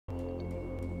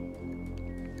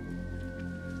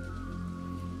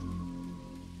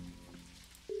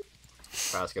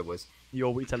Alright, let's go, boys. Yo,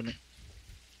 what are you telling me?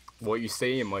 What you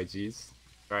saying, my G's?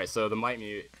 Alright, so the mic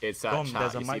mute, it's at Dom, chat.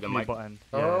 there's a You see mic the mute mic button.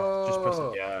 Yeah, just press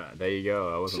it. Yeah, there you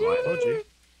go. I wasn't lying. Told you.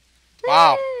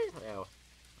 Wow.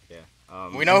 Yeah.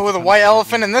 Okay. We know who the white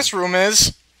elephant in this room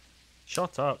is.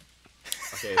 Shut up.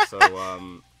 Okay, so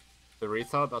the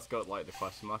retard that's got like the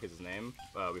question mark is his name.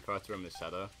 We refer to him as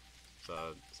Shadow.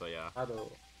 So yeah.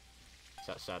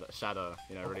 Shadow.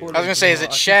 You know, really. I was gonna say, is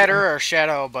it Shatter or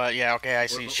Shadow? But yeah, okay, I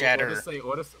see Shatter.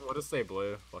 What does say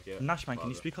blue? Fuck it. Nashman, can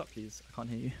you speak up, please? I can't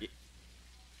hear you.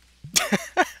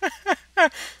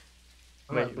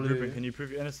 Wait, Ruben, can you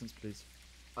prove your innocence, please?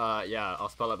 Yeah, I'll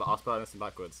spell it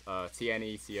backwards.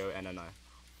 Tnetonni.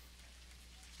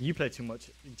 You play too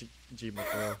much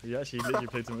Gmod, bro. You actually literally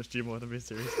play too much Gmod in this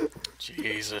series.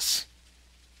 Jesus.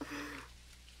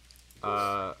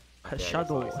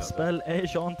 Shadow, spell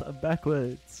agent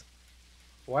backwards.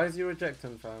 Why is he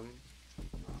rejecting, fam?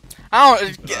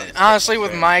 I don't. Honestly,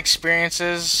 with my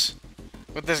experiences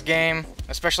with this game,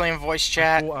 especially in voice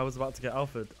chat, I was about to get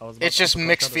Alfred. It's just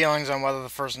mixed feelings on whether the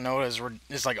first note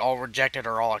is like all rejected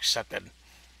or all accepted.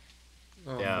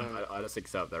 Oh, yeah, man. I just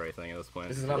accept everything at this point.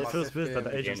 This is like It my feels fifth weird that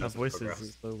game. the agents have voices.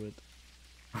 It's so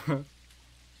weird.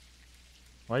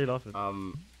 Why are you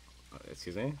laughing?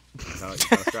 Excuse me? No, you're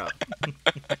trying to scrap.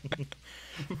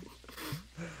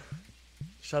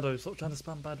 Shadow, stop trying to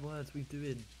spam bad words. What are you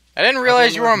doing? I didn't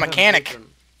realize you were a mechanic.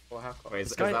 Wait,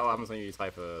 is guy- that what happens when you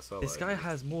type a solo? This guy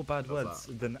has more bad What's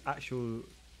words than actual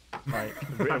like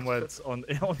written words on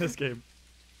this game.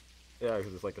 Yeah,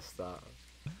 because it's like a star.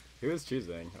 Who is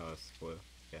choosing? Oh, it's blue.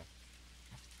 Yeah.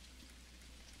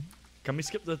 Can we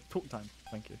skip the talk time?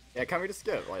 Thank you. Yeah, can we just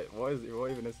skip? Like, what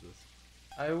even is this?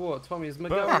 Hey, what? Tommy, is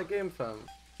Miguel in the game, fam?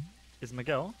 Is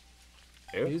Miguel?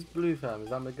 Who? He's blue, fam. Is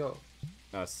that Miguel?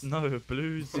 No, it's... No,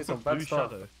 Blue's Say some bad Blue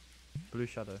stuff. Shadow. Blue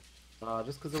Shadow.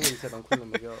 Just because of what you said, I'm calling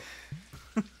him Miguel.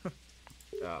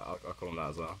 Yeah, I'll call him that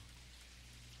as well.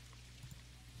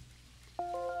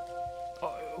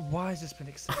 Oh, why has this been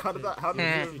accepted? How did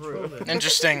this through?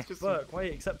 Interesting. Burke, why are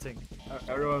you accepting?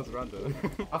 Everyone's random.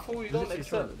 I thought we don't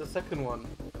accept the second one.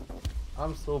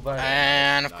 I'm so bad.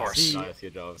 And of Nice, course. nice,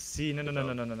 good job. See, no.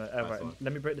 Right, one.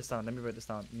 let me break this down.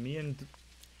 Me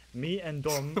and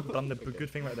Dom done the good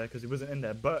thing right there because he wasn't in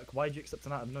there. Burke, why did you accept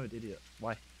an out of node, idiot?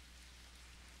 Why?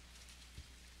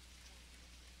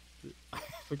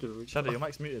 Shadow, your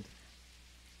mic's muted.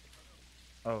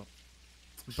 Oh.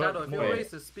 Shadow, Burke, if you're more.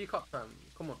 racist, speak up, fam.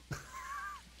 Come on.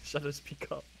 Shadow, speak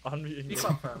up. Unmuting you.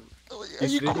 Speak up, fam.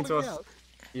 He's speaking to us.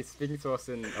 He's speaking to us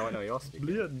in. Oh no, you're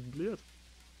speaking. Bleed.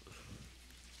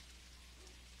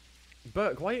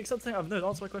 Burke, why are you accepting out of node?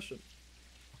 Answer my question.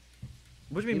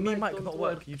 What do you mean, Your me and mic Mike don't not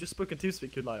work? work. You just spoke in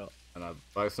TeamSpeak, you liar. And I'm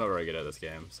both not very good at this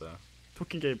game, so.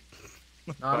 Talking game.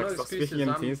 Nah, no Stop excuses. speaking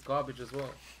in I'm teams. garbage as well.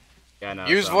 Yeah, no.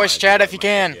 Use so voice I do chat like if you my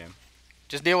can. game.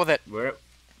 Just deal with it. We're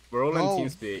all No. in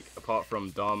TeamSpeak apart from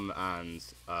Dom and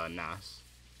Nash,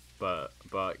 but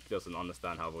doesn't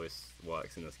understand how voice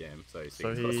works in this game, so he's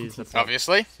So speaking to us in he's a TeamSpeak.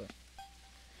 Obviously.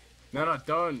 No,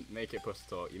 don't make it push to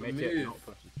talk. You make it Move. not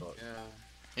push to talk. Yeah.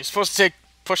 You're supposed to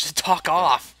push the talk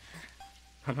off,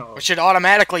 I know. which should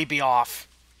automatically be off.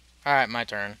 All right, my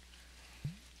turn.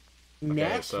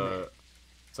 Okay, so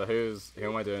who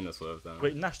am I doing this with then?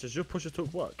 Wait, Nash, does your push to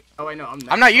talk work? Oh wait, no,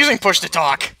 I'm not using push to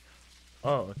talk.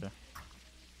 Oh, okay.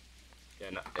 Yeah,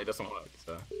 no, it doesn't work.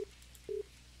 So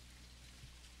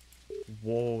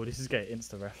Whoa, this is getting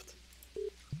insta-reft.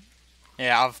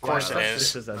 Yeah, of course Wow, it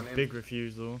This is. is a big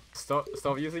refusal. stop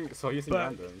using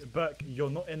randoms. Burke, you're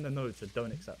not in the node, so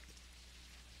don't accept.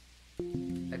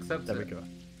 Accept There we it. go.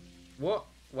 What?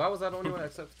 Why was I the only one that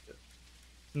accepted it?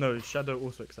 No, Shadow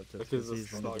also accepted. Because he's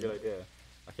it's one not a of good them.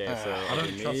 idea.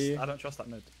 Okay, so I don't trust that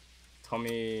node.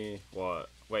 Tommy, what?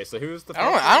 Wait, so who's the?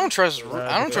 I don't trust. Uh,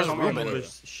 I don't trust the first Ruben. one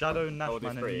was Shadow, do Nashman,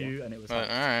 and three, you, and it was. But,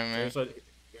 all right, man.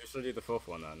 Who should do the fourth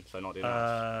one then? Should I not do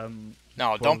that?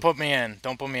 No, don't put me in.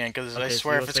 Don't put me in, because I okay, so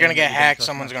swear you're if it's saying gonna that get you don't hacked, trust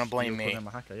someone's Nash, gonna blame you're calling me. him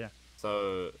a hacker, yeah.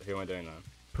 So who am I doing then?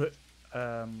 Put,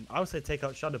 I would say take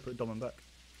out Shadow, put Dom and Burke.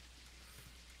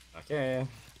 Okay.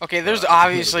 Okay, there's That's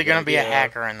obviously a good gonna be a idea.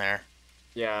 hacker in there.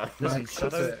 Yeah. Listen,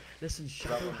 Accept Shadow. it. Listen,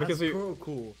 Shadow Because has we-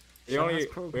 protocol. we Shadow only has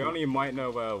protocol. we only might know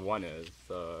where one is.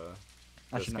 So.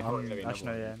 Actually, there's no. probably gonna be Actually,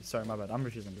 no. another Yeah. one. Sorry, my bad. I'm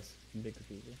refusing this. Big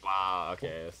refusal. Wow.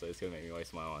 Okay. So it's gonna make me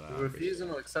waste my one. You're refusing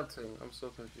or accepting? I'm so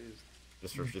confused.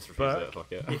 Just refuse But it.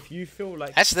 Fuck it. if you feel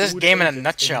like That's this all the game in a agents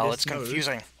nutshell. this It's node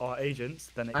confusing. Are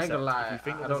agents, then I ain't accept. gonna lie, If you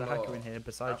think I that there's a don't hacker know. in here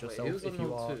besides Wait, yourself, who's if on you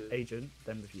node are two? agent,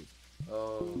 then refuse.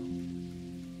 Oh,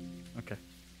 Okay.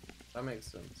 that makes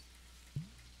sense.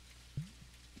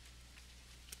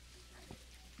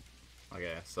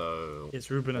 Okay. So. It's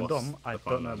Ruben and What's Dom. I the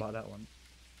don't know plan about that one.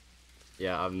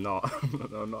 Yeah, I'm not.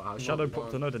 I'm not happy. Shadow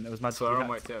popped a node and it was I magically swear on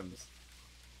my hacked. Tims.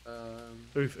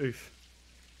 Oof, oof.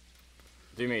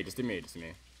 Do me, just do me, just do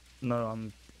me. No,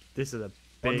 this is a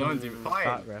Well, big no, do fine.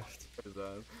 fat reft.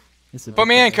 It's a Put big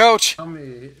me in, reft. coach.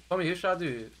 Tommy, who should I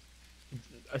do?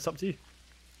 It's up to you.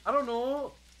 I don't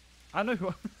know. I know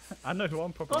who I know who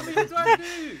I'm probably. Tommy, who do I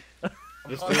do?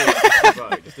 Just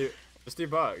do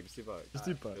bug. Just do bug. Just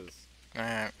do bug.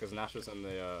 Alright. Because Nash was in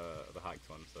the hacked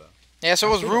one, so. Yeah, so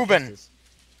I was still don't trust Ruben. this.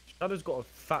 Shadow's got a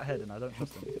fat head and I don't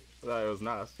trust him. That was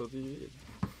Nash. What do you mean?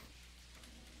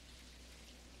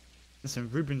 Listen,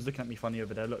 Ruben's looking at me funny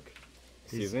over there. Look.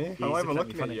 Excuse me? he's I'm not even looking at me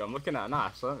looking at funny. you. I'm looking at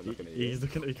Nash. I'm looking at you. He's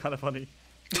looking at me kind of funny.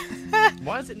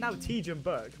 Why is it now Tej and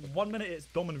Burke? 1 minute it's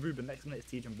Dom and Ruben, next minute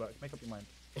it's Tej and Burke. Make up your mind.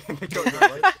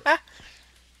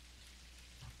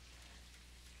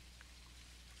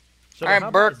 Shadow, how Alright,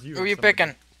 bad Burke, is you who and you somebody?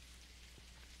 picking?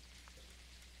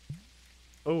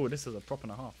 Oh, this is a prop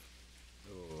and a half.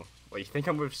 Ooh. What, you think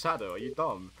I'm with Shadow? Are you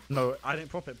dumb? No, I didn't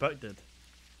prop it. Burke did.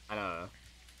 I know.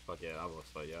 Fuck yeah, I will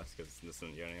say yes, because this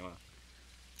isn't you anymore.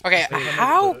 Okay, I think I know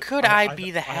how the- could I- I I-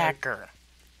 be the I- hacker?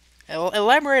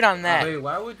 Elaborate on that. Wait,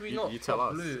 why would we You- not you tell put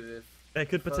us. blue if... There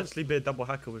could potentially be a double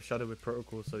hacker with Shadow with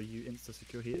protocol, so you insta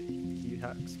secure he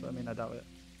hacks. But I mean, I doubt it.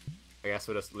 I guess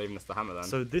we're just leaving this to Hammer then.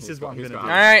 So this is what I'm gonna do.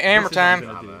 Alright, hammer This is what I'm time.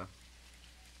 gonna do. Hammer.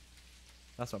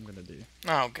 That's what I'm gonna do.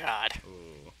 Oh god.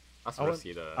 Ooh. That's I want-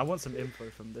 risky though. I want some info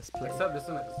from this play. Except this,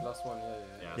 isn't it? This last one, yeah.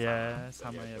 Yeah. Yeah, it's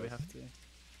Hammer. hammer. Yeah, we have to.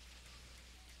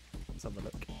 Let's have a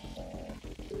look.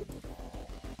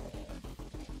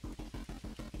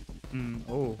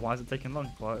 Oh, why is it taking long?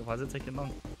 Why is it taking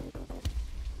long?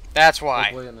 That's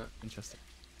why. Boy, innit? Interesting.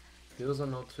 He was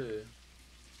on 02.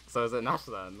 So is it Nash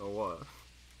then, or what?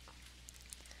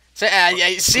 So,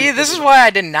 see, this is why I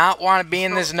did not want to be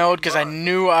in this node because I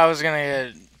knew I was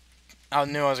gonna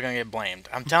get blamed.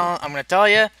 I'm gonna tell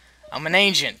you, I'm an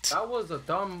agent. That was a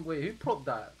dumb... Wait, who propped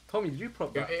that? Tommy, did you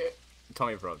prop that?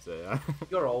 Tommy props it, yeah.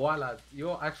 You're a wild lad.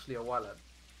 You're actually a wild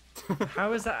lad.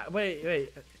 How is that? Wait.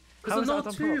 How Because is a that a no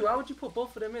dumb 2, prop? why would you put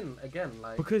both of them in again?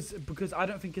 Like, Because I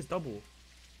don't think it's double.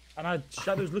 And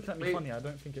Shadow's looking at me Wait, funny. I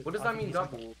don't think it's. what does I that think mean, it's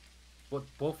like- double? What,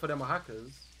 both of them are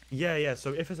hackers? Yeah.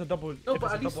 So if it's a double. No, if but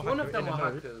it's a at least double one hacker of them in a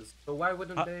are node- hackers. So why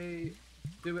wouldn't Uh, they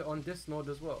do it on this node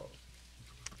as well?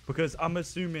 Because I'm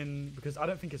assuming, because I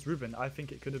don't think it's Ruben. I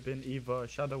think it could have been either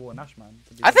Shadow or Nashman.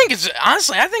 I think it's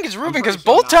honestly, I think it's Ruben because pretty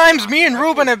sure both Nash times is me and hacker.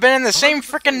 Ruben have been in the same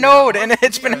freaking node and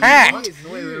it's been hacked.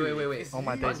 Wait. Oh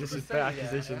my days, this is 100%, bad yeah,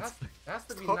 accusations. It has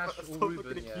to be Stop- Nash stop or fucking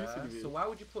Ruben, yeah? accusing me. So why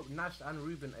would you put Nash and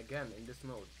Ruben again in this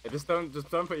node? Just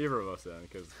don't put either of us in,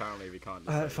 because apparently we can't.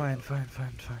 decide. Fine.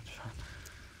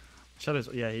 Shadow's,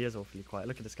 yeah, he is awfully quiet.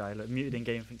 Look at this guy. Look, muted in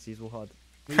game, thinks he's all hard.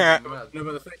 No, but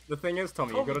the thing is,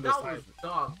 Tommy, you Tommy, gotta that decide. was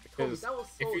dark. Tommy, Because that was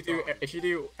so if you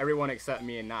do everyone except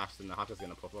me and Nash, then the hacker's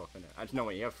gonna pop off, innit? And you know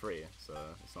what? You have 3, so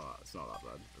it's not that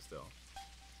bad, but still.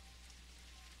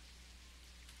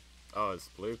 Oh, it's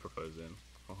Blue proposing.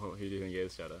 Oh, who do you think it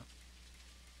is, Shadow?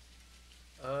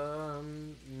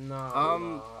 No.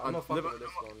 I'm not fucking no, with this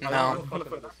one. no. I'm not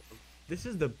fucking with this one. This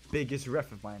is the biggest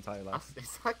ref of my entire life.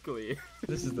 Exactly.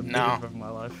 This is the No. biggest ref of my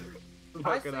life. It's I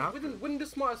not say, gonna happen. wouldn't the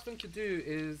smartest thing to do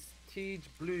is Tej,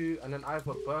 Blue, and then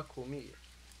either Burke or me?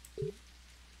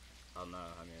 Oh no,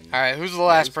 I mean. All right, who's the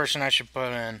last person I should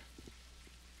put in?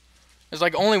 There's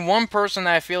like only one person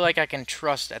that I feel like I can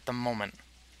trust at the moment.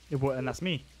 Yeah, what, and that's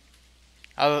me.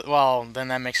 Well, then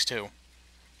that makes 2.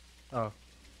 Oh,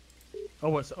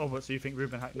 what? So you think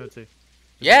Ruben hacked no too?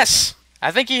 Yes,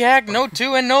 I think he hacked Node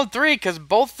 2 and Node 3 because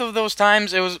both of those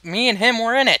times it was me and him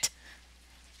were in it.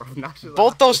 Nash is a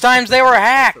Both hacker. those times they were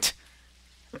hacked.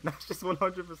 Nash is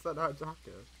 100%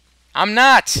 hacker. I'm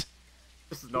not.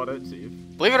 This is not it, Chief.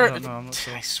 Believe it I or don't know, I'm not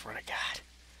sure. I swear to God.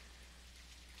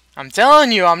 I'm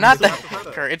telling you, I'm not the It's not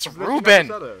hacker. It's literally not Ruben.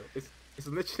 Shadow. It's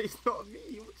literally not me.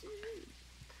 What do you mean?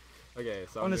 Okay,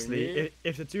 so Honestly, I'm doing me.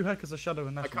 if the 2 hackers are Shadow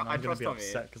and Nashman, can't- I I'm gonna trust be Tommy.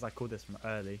 upset because I called this from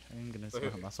early. I'm gonna So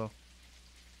smack who- myself.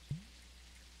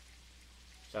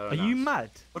 Shadow Are you Nash.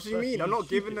 mad? What do you Burke, mean? I'm not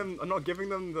stupid. giving them. I'm not giving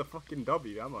them the fucking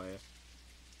W, am I?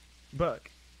 Burke,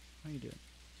 how you doing?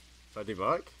 Should I do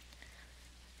Burke?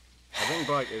 I think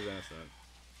Burke is innocent.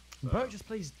 So- Burke just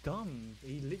plays dumb.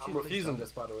 He literally. I'm plays refusing dumb.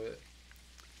 this, by the way.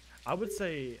 I would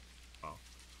say. Oh.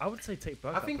 I would say take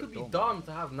Burke. I out, think put it'd be Dom. dumb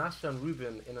to have Nash and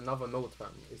Ruben in another node, fam.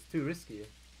 It's too risky.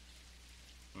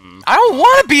 I don't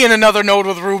want to be in another node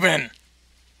with Ruben.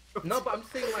 No, but I'm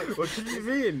saying like, What do you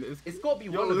mean? it's got to be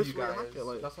You're one of you literally a guys. hacker,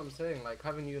 like- That's what I'm saying. Like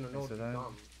having you in a node So is then-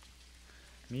 dumb.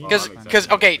 Me, Because- Burke, Because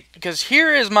and- okay, because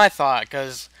here is my thought.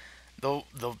 Because the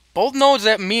both nodes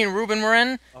that me and Ruben were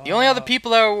in, the only other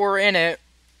people that were in it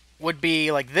would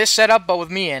be like this setup, but with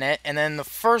me in it, and then the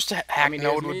first hack I mean,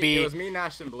 node would be. It was me,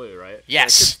 Nash, and Blue, right?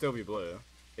 Yes. So it could still be Blue.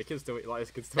 It could still be like.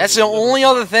 It could still That's be the Blue. only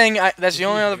other thing. That's the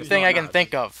only other It's thing not I can Nash.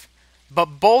 think of. But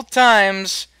both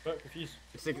times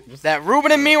Just- that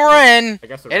Ruben and me were in, I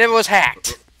guess it was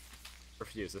hacked.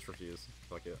 Refuse. Just refuse.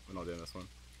 Fuck it. We're not doing this one.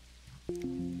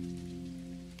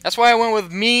 That's why I went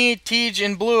with me, Tej,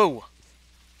 and Blue.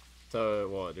 So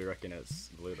what? Do you reckon it's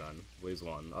Blue then? Blue's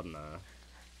one. I don't know.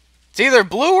 It's either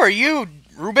Blue or you,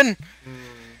 Ruben.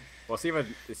 Well,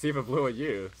 it's either Blue or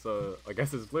you. So I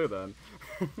guess it's Blue then.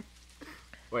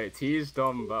 Wait, T's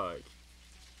Dom Berg.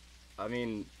 I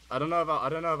mean, I don't know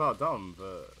about Dom,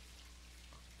 but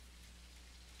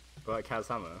Kaz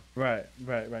Hammer. Right,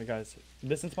 guys.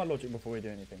 Listen to my logic before we do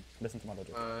anything. Listen to my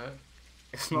logic.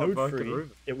 It's not Node Berg and 3,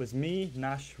 Ruben. it was me,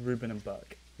 Nash, Ruben, and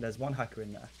Burke. There's one hacker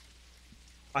in there.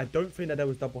 I don't think that there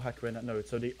was double hacker in that node,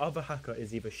 so the other hacker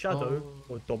is either Shadow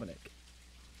or Dominic.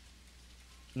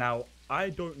 Now, I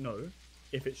don't know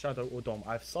if it's Shadow or Dom.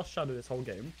 I've sussed Shadow this whole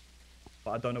game,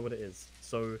 but I don't know what it is.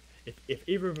 So, if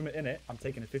either of them are in it, I'm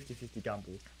taking a 50-50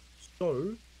 gamble.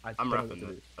 So, I I'm don't know what to repping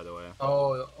do. it, by the way.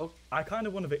 Oh, I kind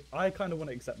of want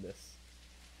to accept this.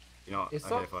 You know what? it's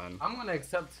Okay, not, fine. I'm gonna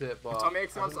accept it, but Tommy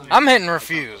accepts it. I'm hitting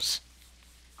refuse.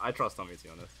 I trust Tommy, to be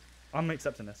honest. I'm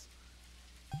accepting this.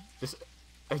 Just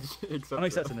accept I'm it.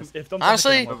 accepting this. If Dom's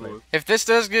Honestly, hacker, I'm gonna play. if this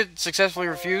does get successfully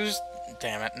refused,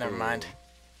 damn it, never mind.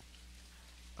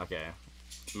 Okay.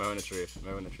 Moment of truth.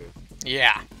 Moment of truth.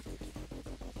 Yeah.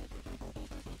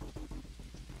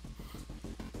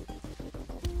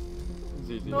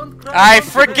 GG. Don't cry, I don't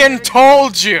freaking beg.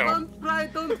 told you! Don't cry,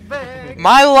 don't beg.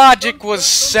 My logic was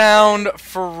sound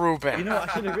for You Ruben. know, I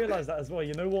should have realised that as well.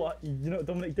 You know what? You know what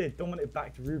Dominic did? Dominic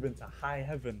backed Ruben to high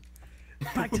heaven.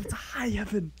 Backed him to high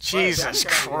heaven. Jesus You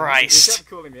Christ. kept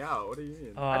calling me out. What do you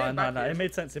mean? Oh, didn't no, back no. you. It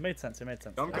made sense. It made sense. It made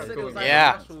sense. Don't I get said it calling was me like Yeah.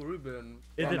 out. an actual Ruben.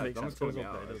 It did No, make don't sense. It call was me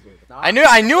well out. played. It was well played.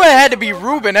 I knew it had to be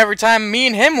Ruben every time me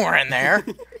and him were in there.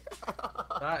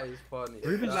 That is funny.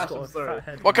 Ruben's Nash, got I'm a sorry. fat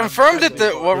head. What man. confirmed it?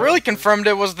 What really confirmed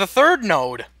it was the third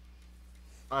node.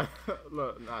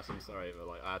 Look, Nash, I'm sorry, but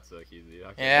like I had to accuse you.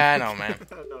 Yeah, I know, man.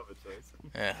 I don't have a choice.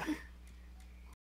 Yeah.